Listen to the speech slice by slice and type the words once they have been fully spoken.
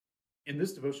In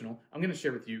this devotional, I'm going to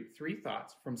share with you 3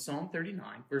 thoughts from Psalm 39,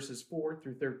 verses 4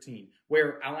 through 13,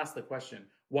 where I'll ask the question,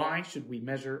 why should we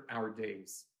measure our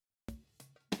days?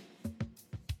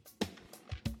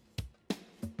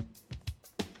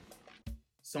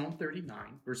 Psalm 39,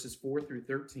 verses 4 through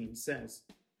 13 says,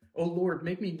 O Lord,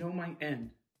 make me know my end,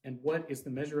 and what is the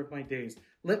measure of my days.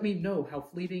 Let me know how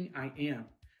fleeting I am.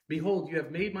 Behold, you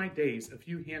have made my days a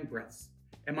few handbreadths,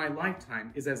 and my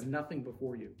lifetime is as nothing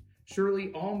before you.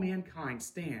 Surely all mankind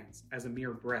stands as a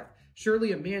mere breath.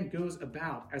 Surely a man goes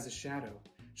about as a shadow.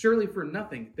 Surely for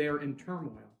nothing they are in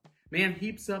turmoil. Man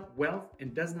heaps up wealth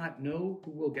and does not know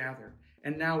who will gather.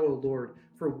 And now, O Lord,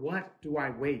 for what do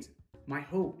I wait? My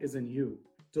hope is in you.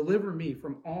 Deliver me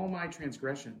from all my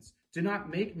transgressions. Do not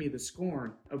make me the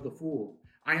scorn of the fool.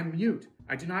 I am mute.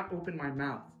 I do not open my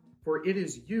mouth, for it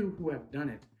is you who have done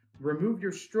it. Remove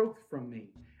your stroke from me.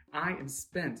 I am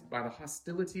spent by the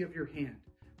hostility of your hand.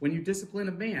 When you discipline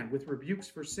a man with rebukes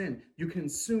for sin, you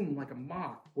consume like a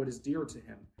moth what is dear to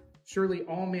him. Surely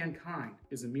all mankind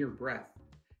is a mere breath.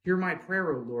 Hear my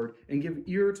prayer, O Lord, and give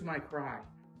ear to my cry.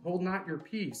 Hold not your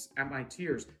peace at my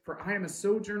tears, for I am a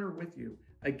sojourner with you,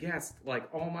 a guest like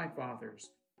all my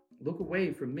fathers. Look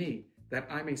away from me, that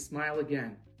I may smile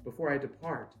again, before I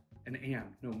depart and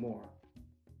am no more.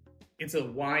 It's a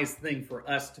wise thing for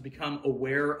us to become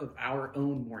aware of our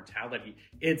own mortality.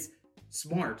 It's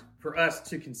smart for us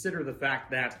to consider the fact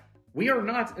that we are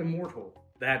not immortal,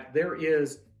 that there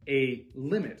is a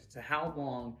limit to how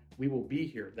long we will be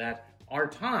here, that our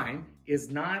time is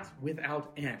not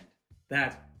without end,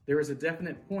 that there is a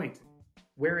definite point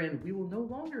wherein we will no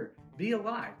longer be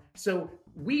alive. So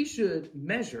we should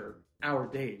measure our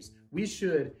days. We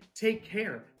should take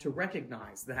care to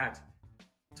recognize that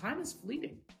time is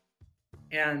fleeting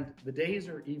and the days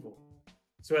are evil.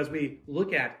 So as we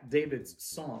look at David's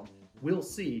psalm, we'll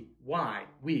see why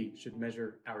we should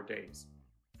measure our days.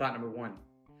 Thought number 1,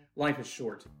 life is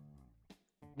short.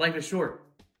 Life is short.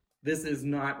 This is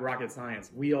not rocket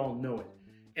science. We all know it.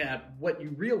 And what you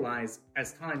realize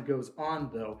as time goes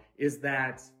on, though, is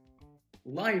that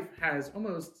life has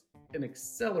almost an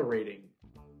accelerating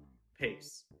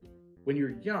pace. When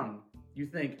you're young, you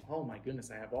think, oh my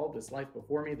goodness, I have all this life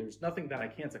before me. There's nothing that I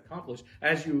can't accomplish.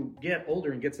 As you get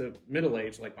older and get to middle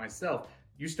age, like myself,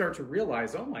 you start to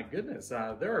realize, oh my goodness,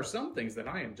 there are some things that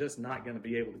I am just not going to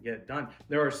be able to get done.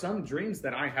 There are some dreams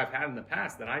that I have had in the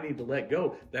past that I need to let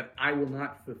go, that I will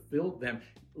not fulfill them.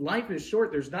 Life is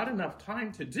short. There's not enough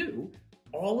time to do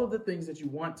all of the things that you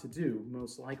want to do,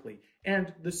 most likely.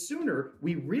 And the sooner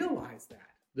we realize that,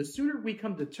 the sooner we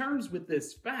come to terms with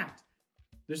this fact,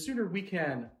 the sooner we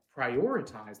can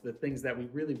prioritize the things that we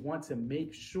really want to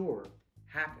make sure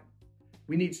happen.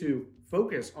 We need to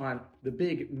focus on the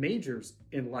big majors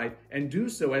in life and do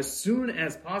so as soon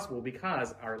as possible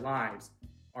because our lives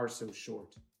are so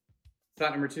short.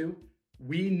 Thought number 2,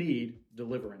 we need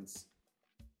deliverance.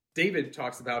 David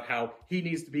talks about how he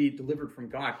needs to be delivered from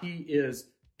God. He is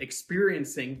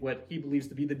experiencing what he believes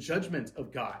to be the judgment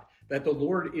of God, that the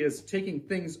Lord is taking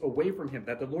things away from him,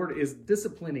 that the Lord is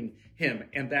disciplining him,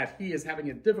 and that he is having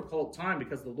a difficult time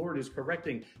because the Lord is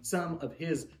correcting some of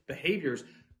his behaviors.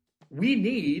 We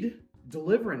need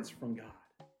deliverance from God,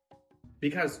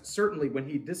 because certainly when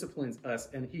he disciplines us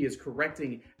and he is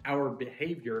correcting our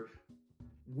behavior,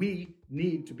 we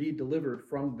need to be delivered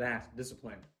from that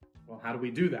discipline. Well, how do we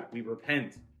do that? We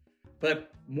repent.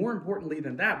 But more importantly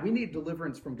than that, we need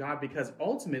deliverance from God because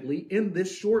ultimately in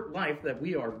this short life that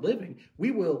we are living,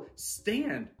 we will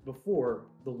stand before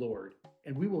the Lord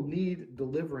and we will need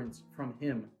deliverance from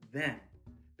him then.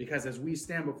 Because as we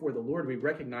stand before the Lord, we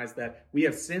recognize that we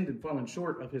have sinned and fallen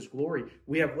short of his glory.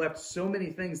 We have left so many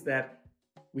things that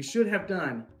we should have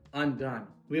done undone.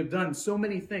 We have done so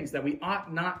many things that we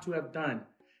ought not to have done.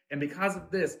 And because of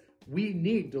this, we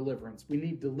need deliverance. We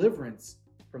need deliverance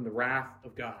from the wrath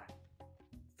of God.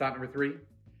 Thought number 3,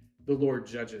 the Lord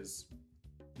judges.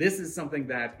 This is something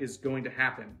that is going to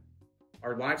happen.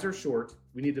 Our lives are short.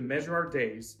 We need to measure our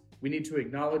days. We need to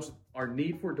acknowledge our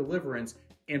need for deliverance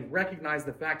and recognize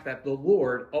the fact that the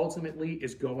Lord ultimately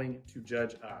is going to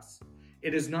judge us.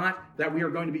 It is not that we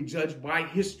are going to be judged by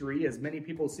history, as many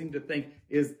people seem to think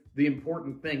is the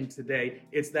important thing today.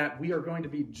 It's that we are going to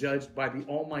be judged by the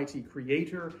Almighty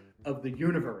Creator of the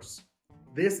universe.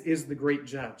 This is the great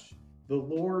judge. The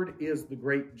Lord is the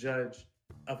great judge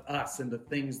of us and the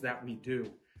things that we do.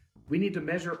 We need to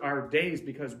measure our days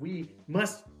because we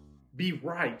must be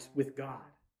right with God.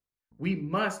 We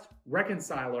must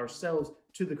reconcile ourselves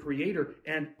to the Creator,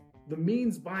 and the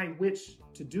means by which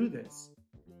to do this,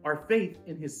 our faith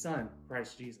in his Son,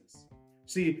 Christ Jesus.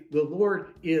 See, the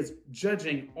Lord is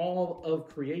judging all of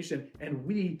creation, and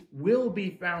we will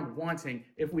be found wanting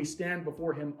if we stand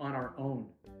before him on our own.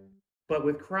 But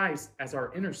with Christ as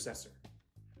our intercessor,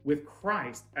 with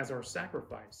Christ as our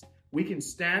sacrifice, we can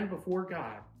stand before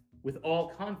God with all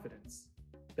confidence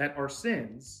that our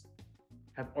sins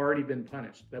have already been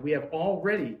punished, that we have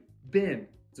already been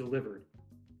delivered,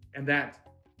 and that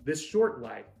this short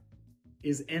life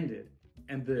is ended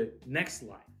and the next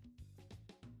life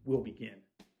will begin.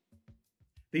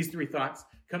 These three thoughts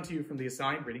come to you from the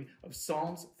assigned reading of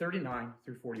Psalms 39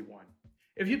 through 41.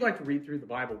 If you'd like to read through the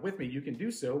Bible with me, you can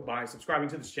do so by subscribing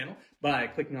to this channel, by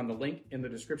clicking on the link in the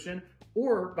description,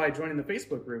 or by joining the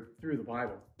Facebook group Through the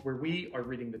Bible, where we are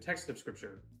reading the text of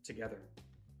Scripture together.